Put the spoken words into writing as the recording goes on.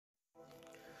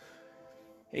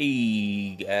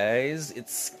Hey guys,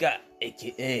 it's Scott,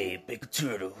 aka Big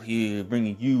Turtle, here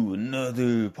bringing you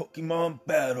another Pokemon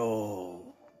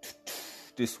battle.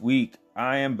 This week,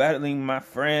 I am battling my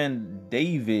friend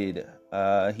David.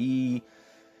 He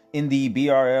in the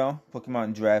BRL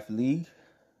Pokemon Draft League,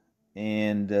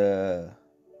 and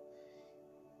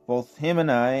both him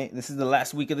and I. This is the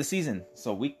last week of the season,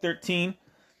 so week 13,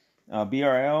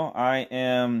 BRL. I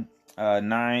am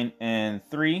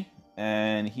 9-3.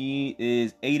 And he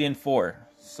is 8-4.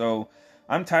 So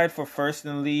I'm tied for first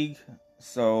in the league.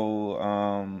 So,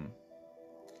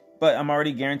 but I'm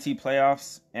already guaranteed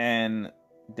playoffs, and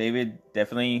David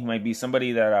definitely might be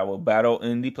somebody that I will battle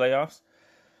in the playoffs.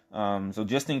 So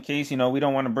just in case, we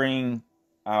don't want to bring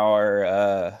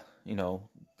our,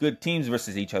 good teams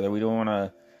versus each other. We don't want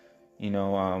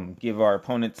to, give our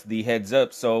opponents the heads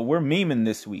up. So we're memeing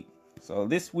this week. So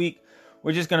this week,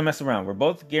 we're just going to mess around. We're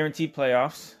both guaranteed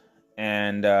playoffs.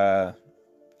 And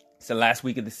it's the last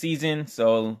week of the season,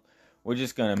 so we're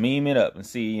just gonna meme it up and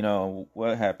see,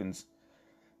 what happens.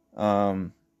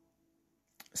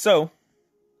 So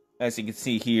as you can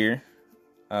see here,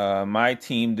 my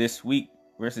team this week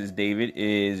versus David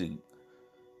is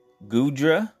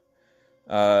Goodra,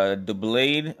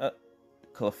 Doublade,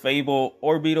 Clefable,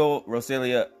 Orbital,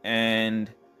 Roselia, and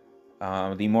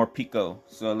the Morpeko.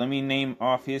 So let me name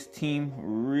off his team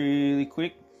really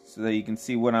quick, so that you can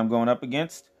see what I'm going up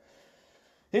against.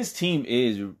 His team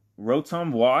is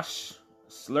Rotom Wash,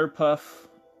 Slurpuff,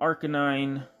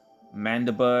 Arcanine,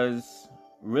 Mandibuzz,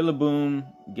 Rillaboom,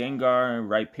 Gengar,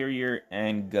 Rhyperior,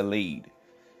 and Gallade.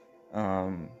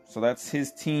 So that's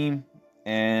his team.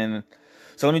 And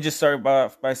so let me just start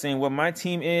by saying what my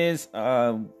team is.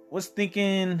 Was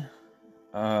thinking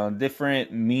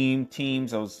different meme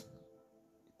teams. I was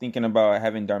thinking about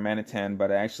having Darmanitan,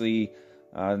 but I actually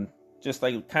just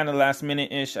like kind of last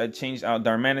minute-ish, I changed out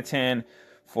Darmanitan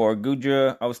for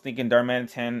Goodra. I was thinking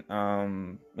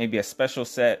Darmanitan, maybe a special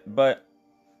set, but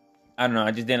I don't know. I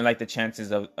just didn't like the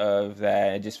chances of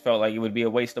that. I just felt like it would be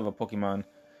a waste of a Pokemon.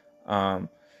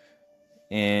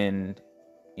 And,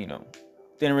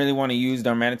 didn't really want to use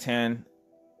Darmanitan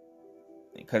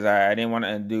because I didn't want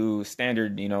to do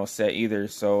standard, set either.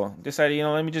 So decided,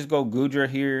 let me just go Goodra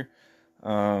here.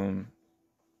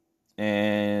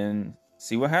 And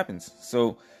see what happens.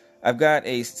 So I've got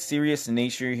a serious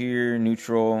nature here,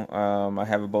 neutral. I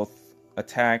have both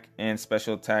attack and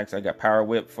special attacks. I got Power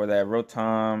Whip for that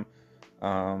Rotom.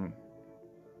 And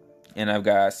I've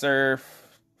got Surf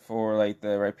for like the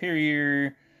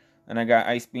Rhyperior. And I got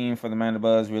Ice Beam for the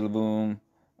Mandibuzz, Rillaboom.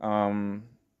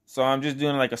 So I'm just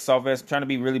doing like a Soft Vest. I'm trying to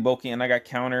be really bulky. And I got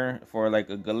Counter for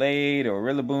like a Gallade or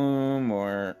Rillaboom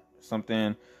or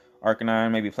something.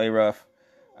 Arcanine, maybe Play Rough.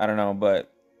 I don't know,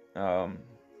 but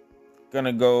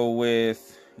gonna go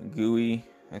with Gooey,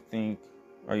 I think.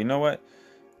 Or you know what?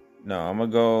 No, I'm gonna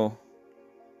go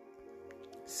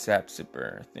Sap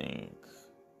Sipper, I think.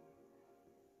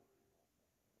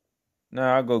 No,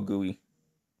 I'll go Gooey.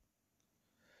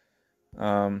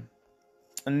 And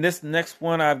this next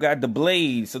one, I've got the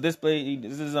Blade. So this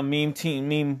is a meme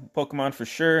Pokemon for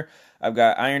sure. I've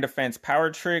got Iron Defense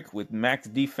Power Trick with max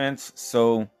defense.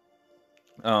 So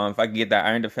if I can get that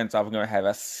Iron Defense off, I'm going to have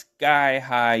a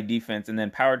sky-high defense. And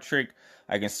then Power Trick,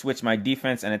 I can switch my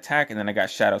defense and attack. And then I got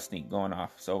Shadow Sneak going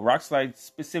off. So Rock Slide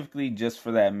specifically just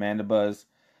for that Mandibuzz.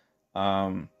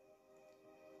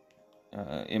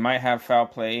 It might have Foul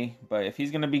Play. But if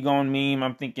he's going to be going meme,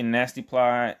 I'm thinking Nasty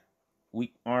Plot,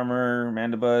 Weak Armor,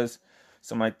 Mandibuzz,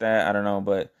 something like that. I don't know.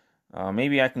 But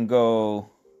maybe I can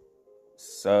go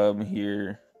Sub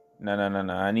here. No.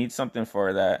 I need something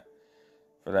for that.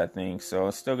 For that thing, so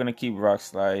it's still gonna keep Rock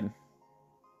Slide.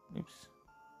 Oops.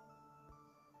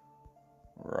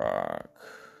 Rock.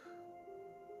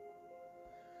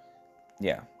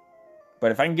 Yeah.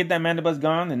 But if I can get that Mandibuzz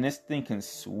gone, then this thing can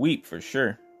sweep for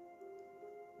sure.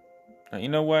 You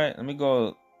know what? Let me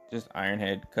go just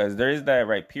Ironhead, because there is that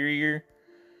Rhyperior.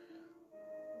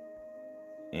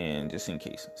 And just in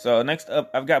case. So next up,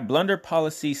 I've got Blunder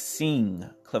Policy Sing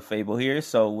Clefable here.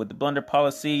 So with the Blunder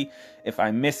Policy, if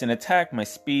I miss an attack, my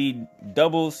speed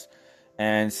doubles.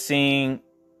 And Sing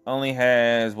only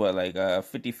has, like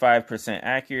 55%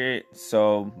 accurate.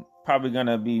 So probably going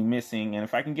to be missing. And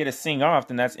if I can get a Sing off,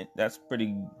 then that's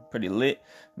pretty lit.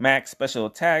 Max special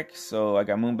attack. So I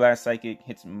got Moonblast Psychic.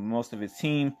 Hits most of his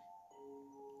team.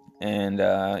 And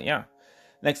yeah.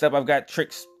 Next up, I've got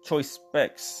Trick's Choice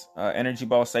Specs, Energy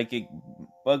Ball, Psychic,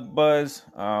 Bug Buzz.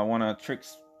 I want to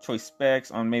Trick's Choice Specs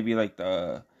on maybe like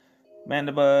the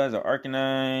Mandibuzz or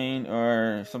Arcanine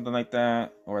or something like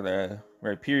that, or the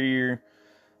Rhyperior.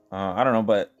 I don't know,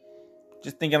 but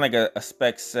just thinking like a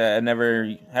spec set.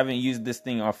 I haven't used this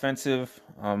thing offensive,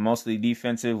 mostly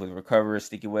defensive with Recover,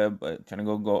 Sticky Web, but trying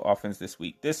to go offense this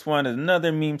week. This one is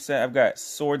another meme set. I've got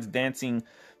Swords Dancing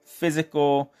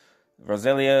Physical,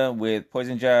 Roselia with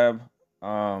Poison Jab,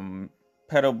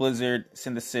 Petal Blizzard,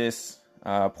 Synthesis,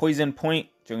 Poison Point.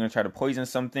 So I'm going to try to poison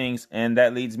some things, and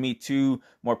that leads me to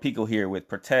more Pico here with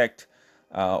Protect,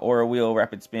 Aura Wheel,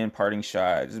 Rapid Spin, Parting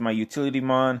Shot. This is my utility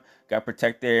mon. Got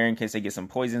Protect there in case I get some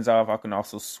poisons off. I can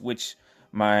also switch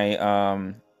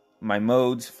my my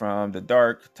modes from the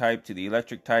Dark type to the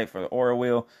Electric type for the Aura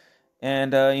Wheel,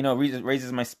 and you know,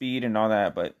 raises my speed and all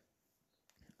that. But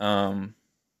and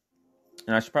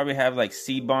I should probably have like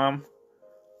Seed Bomb,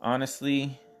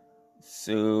 honestly.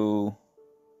 So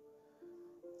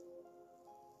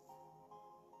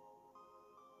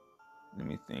let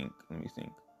me think.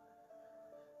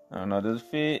 I don't know, does it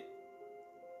fit?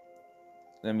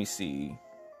 Let me see.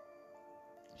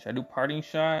 Should I do Parting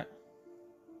Shot?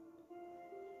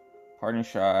 Parting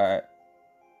Shot.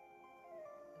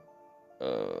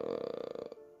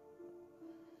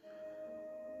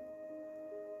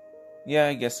 Yeah,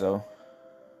 I guess so.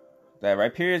 That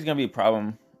right period is gonna be a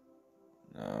problem.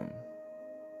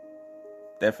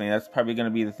 Definitely, that's probably gonna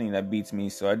be the thing that beats me.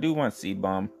 So I do want Seed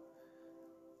Bomb.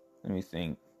 Let me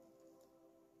think.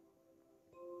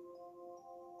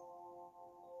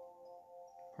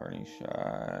 Parting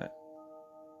Shot.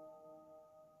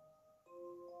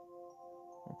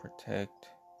 Or Protect.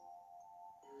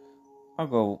 I'll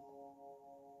go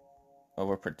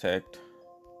over Protect.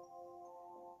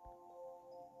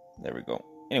 There we go.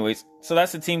 Anyways, so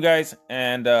that's the team, guys,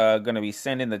 and gonna be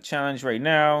sending the challenge right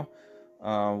now.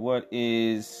 What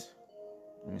is?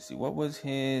 Let me see. What was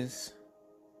his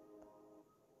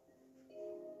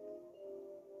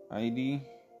ID?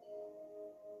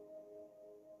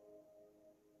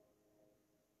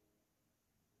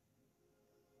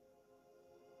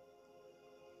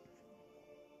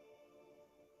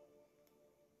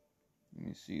 Let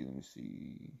me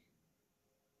see.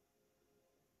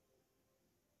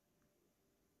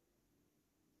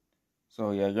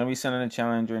 So yeah, gonna be sending a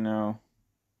challenge right now.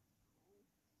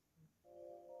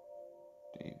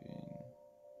 David.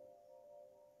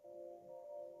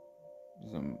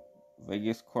 Some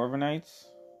Vegas Corviknights.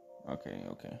 Okay.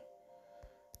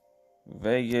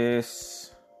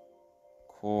 Vegas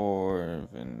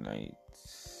Corviknights.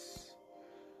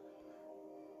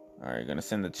 Alright, gonna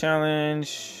send the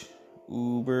challenge.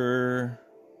 Uber.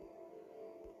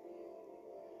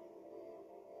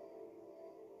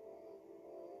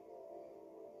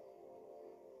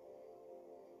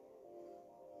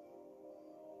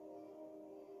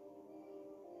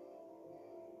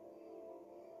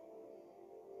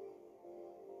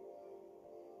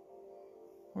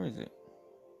 Where is it?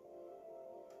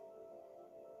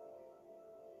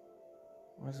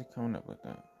 Why is it coming up like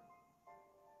that?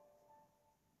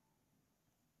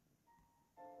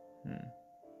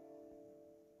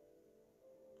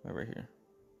 Right here.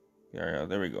 BRL,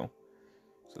 there we go.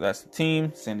 So that's the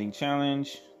team sending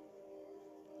challenge.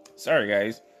 Sorry,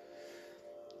 guys.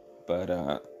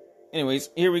 But anyways,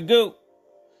 here we go.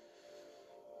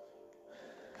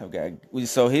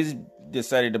 So he's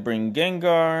decided to bring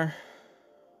Gengar.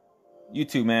 You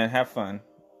too, man. Have fun.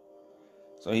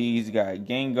 So he's got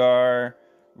Gengar,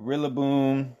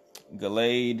 Rillaboom,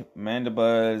 Gallade,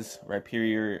 Mandibuzz,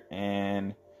 Rhyperior,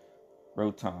 and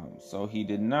Rotom. So he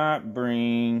did not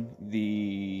bring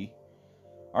the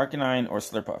Arcanine or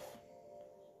Slurpuff.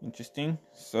 Interesting.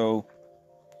 So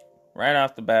right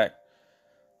off the bat,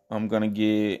 I'm gonna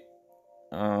get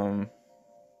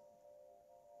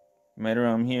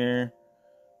Meterum here,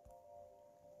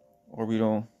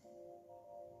 Orbital.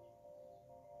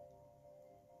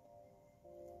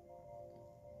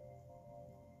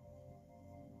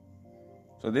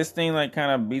 So this thing like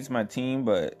kind of beats my team,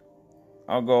 but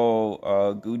I'll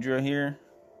go Gudra here.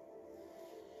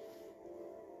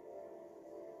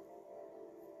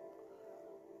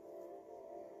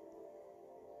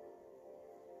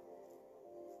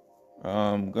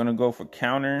 I'm gonna go for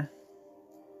counter.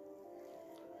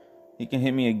 He can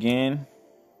hit me again.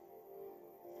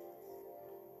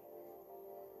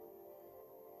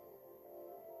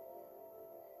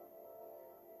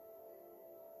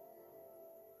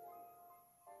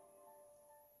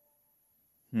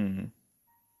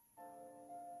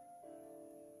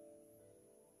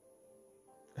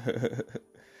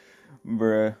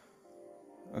 Bruh.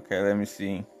 Okay, let me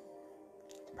see.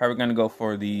 Probably gonna go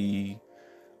for the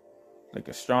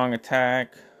a strong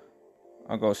attack.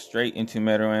 I'll go straight into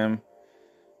Meterum.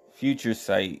 Future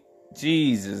Sight.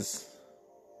 Jesus.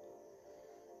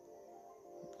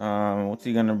 What's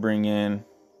he gonna bring in?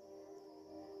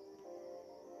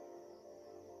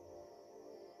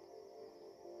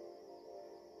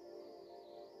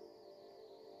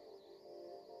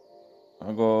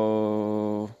 I'll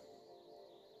go.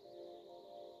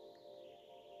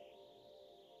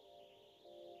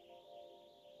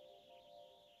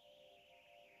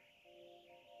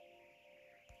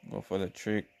 Go for the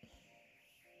trick.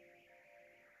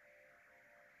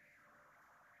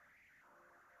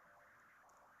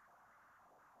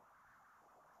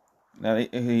 Now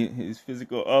his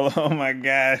physical. Oh my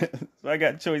god! So I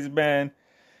got choice band.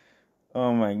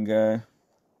 Oh my god.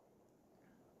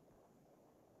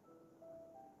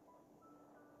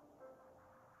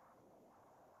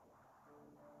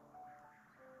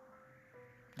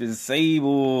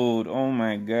 Disabled. Oh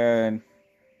my god.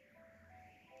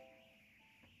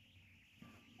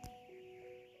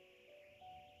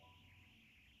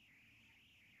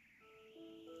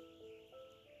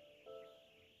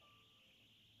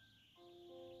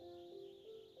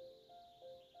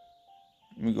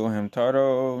 Let me go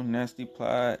Hamtaro. Nasty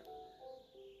plot.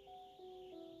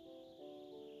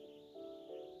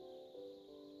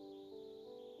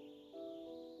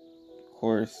 Of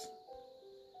course.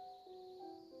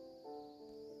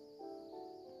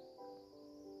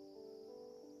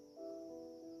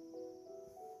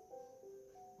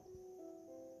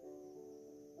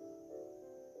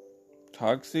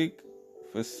 Toxic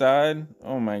facade.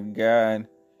 Oh my god.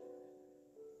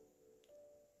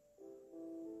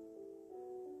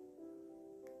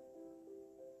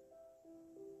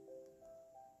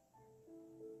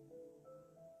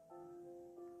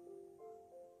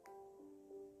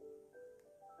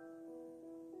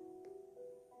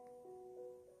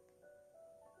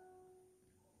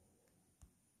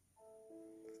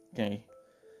 Okay.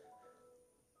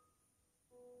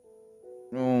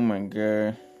 Oh my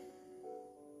god.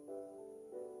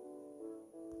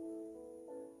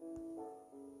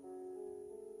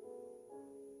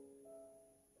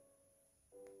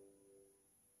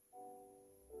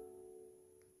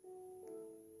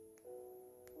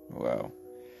 Wow.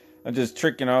 I'm just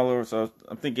tricking all over, so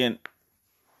I'm thinking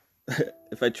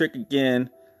if I trick again,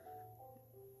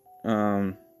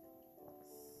 I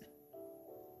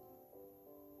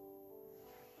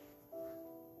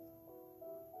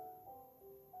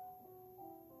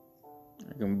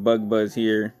can bug buzz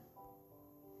here.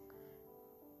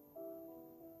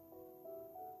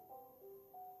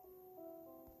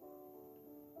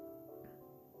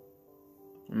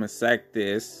 I'm gonna sack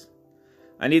this.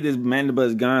 I need this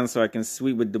Mandibuzz gone so I can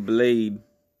sweep with the blade.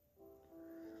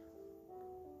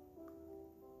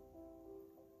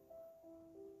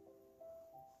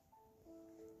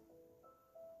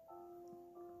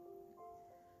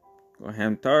 Go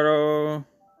Hamtaro.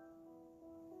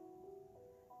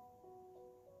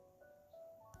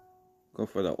 Go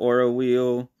for the Aura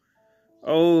Wheel.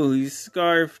 Oh, he's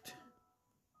scarfed.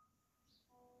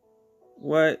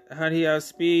 What? How'd he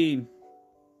outspeed?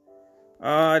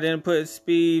 Oh, I didn't put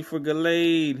speed for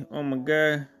Gallade. Oh my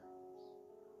god.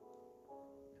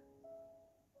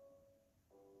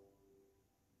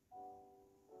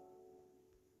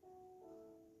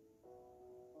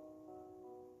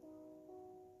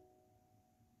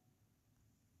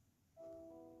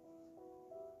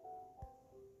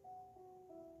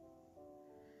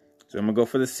 So I'm gonna go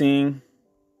for the Sing.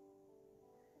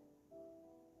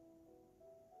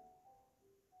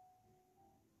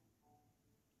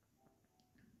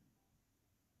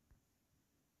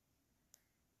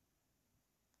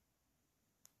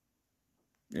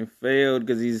 It failed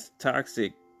because he's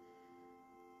toxic.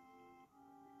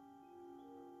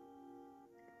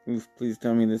 Oof, please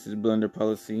tell me this is blunder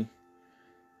policy.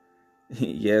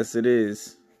 Yes, it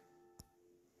is.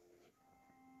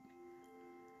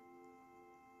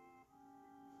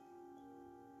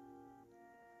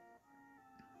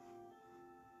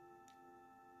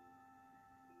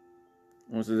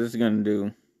 What's this gonna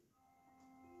do?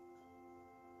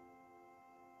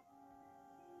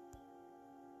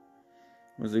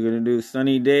 What's it gonna do?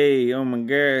 Sunny day. Oh my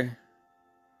god.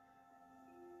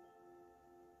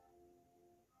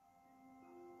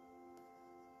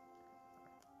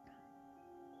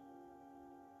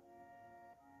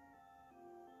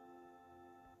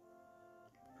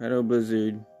 Pedal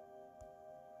Blizzard.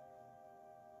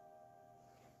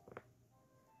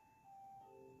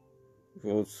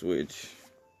 Volt switch.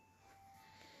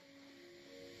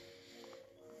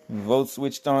 Volt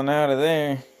switched on out of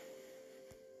there.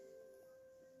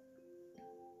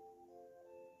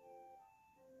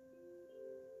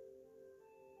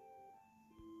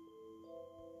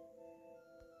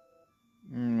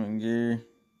 My gear.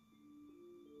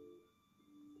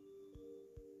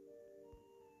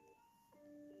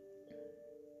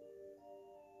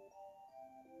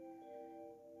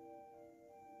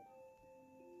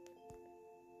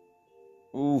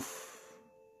 Oof.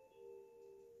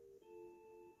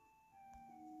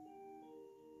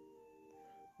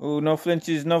 Oh, no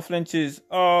flinches, no flinches.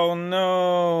 Oh,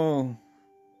 no.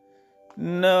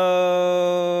 No.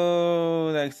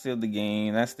 That sealed the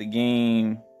game. That's the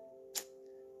game.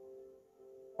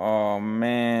 Oh,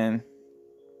 man.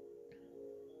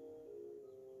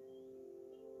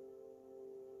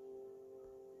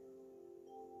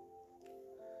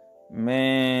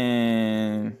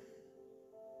 Man.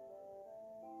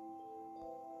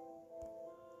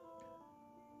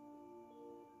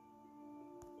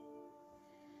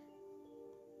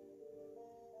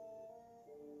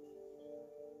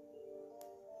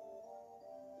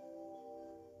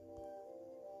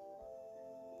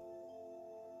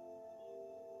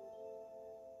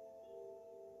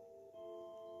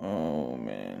 Oh,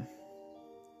 man.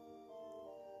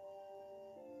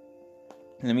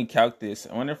 Let me calc this.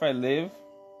 I wonder if I live.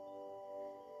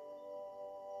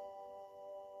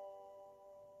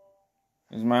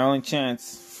 It's my only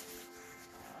chance.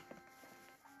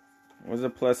 What's a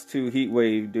 +2 heat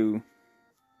wave do?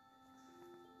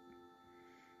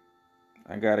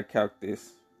 I gotta calc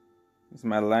this. It's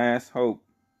my last hope.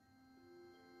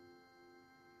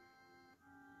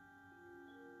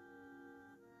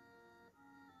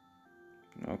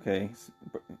 Okay.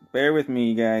 Bear with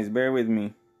me, guys. Bear with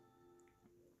me.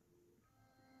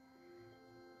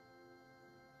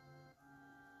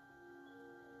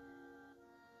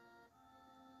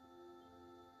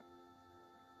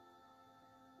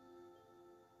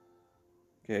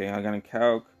 Okay, I'm gonna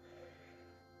calc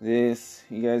this.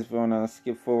 You guys wanna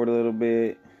skip forward a little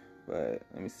bit, but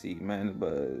let me see.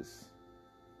 Mandibuzz.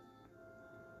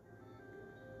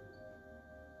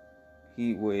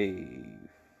 Heat wave.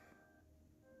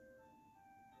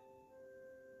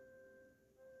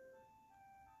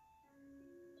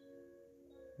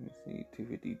 Let me see.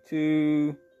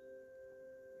 252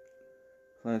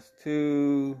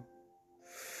 +2.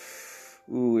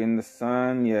 Ooh, in the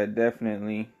sun, yeah,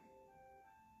 definitely.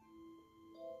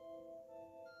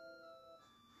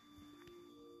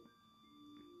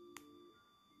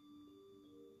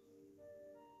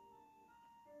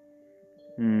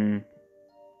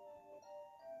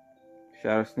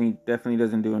 Shadow Sneak definitely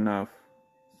doesn't do enough.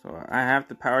 So I have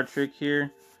the power trick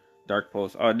here. Dark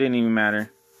Pulse. Oh, it didn't even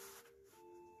matter.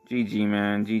 GG,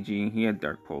 man. GG. He had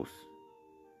Dark Pulse.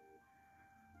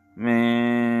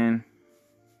 Man.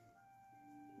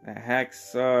 That hack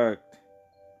sucked.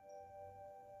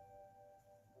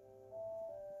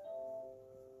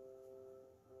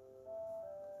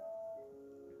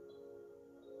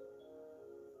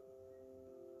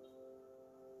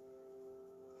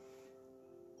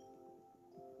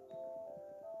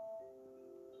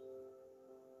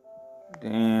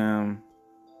 Damn.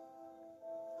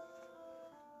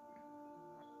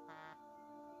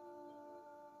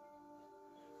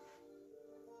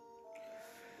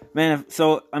 Man,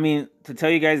 so, I mean, to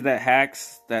tell you guys that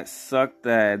hacks that sucked,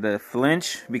 the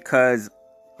flinch, because,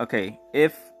 okay,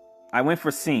 if I went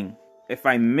for Sing, if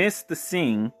I miss the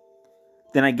Sing,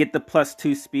 then I get the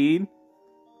 +2 speed,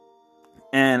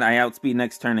 and I outspeed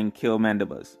next turn and kill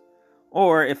Mandibuzz.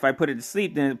 Or if I put it to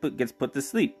sleep, then it gets put to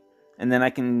sleep. And then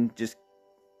I can just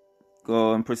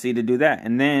go and proceed to do that.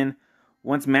 And then,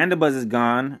 once Mandibuzz is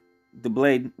gone, the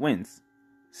Blade wins.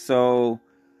 So,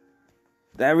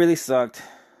 that really sucked.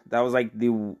 That was like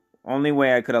the only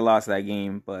way I could have lost that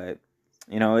game. But,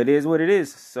 you know, it is what it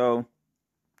is. So,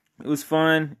 it was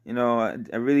fun. You know,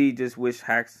 I really just wish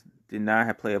hacks did not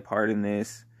have play a part in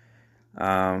this.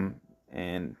 And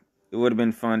it would have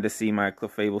been fun to see my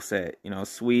Clefable set, you know,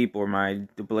 sweep, or my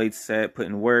the Blade set put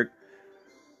in work.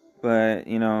 But,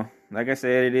 you know, like I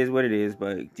said, it is what it is.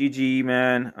 But GG,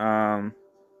 man.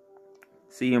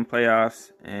 See you in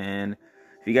playoffs. And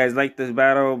if you guys like this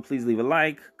battle, please leave a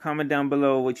like. Comment down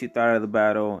below what you thought of the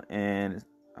battle. And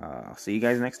I'll see you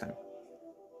guys next time.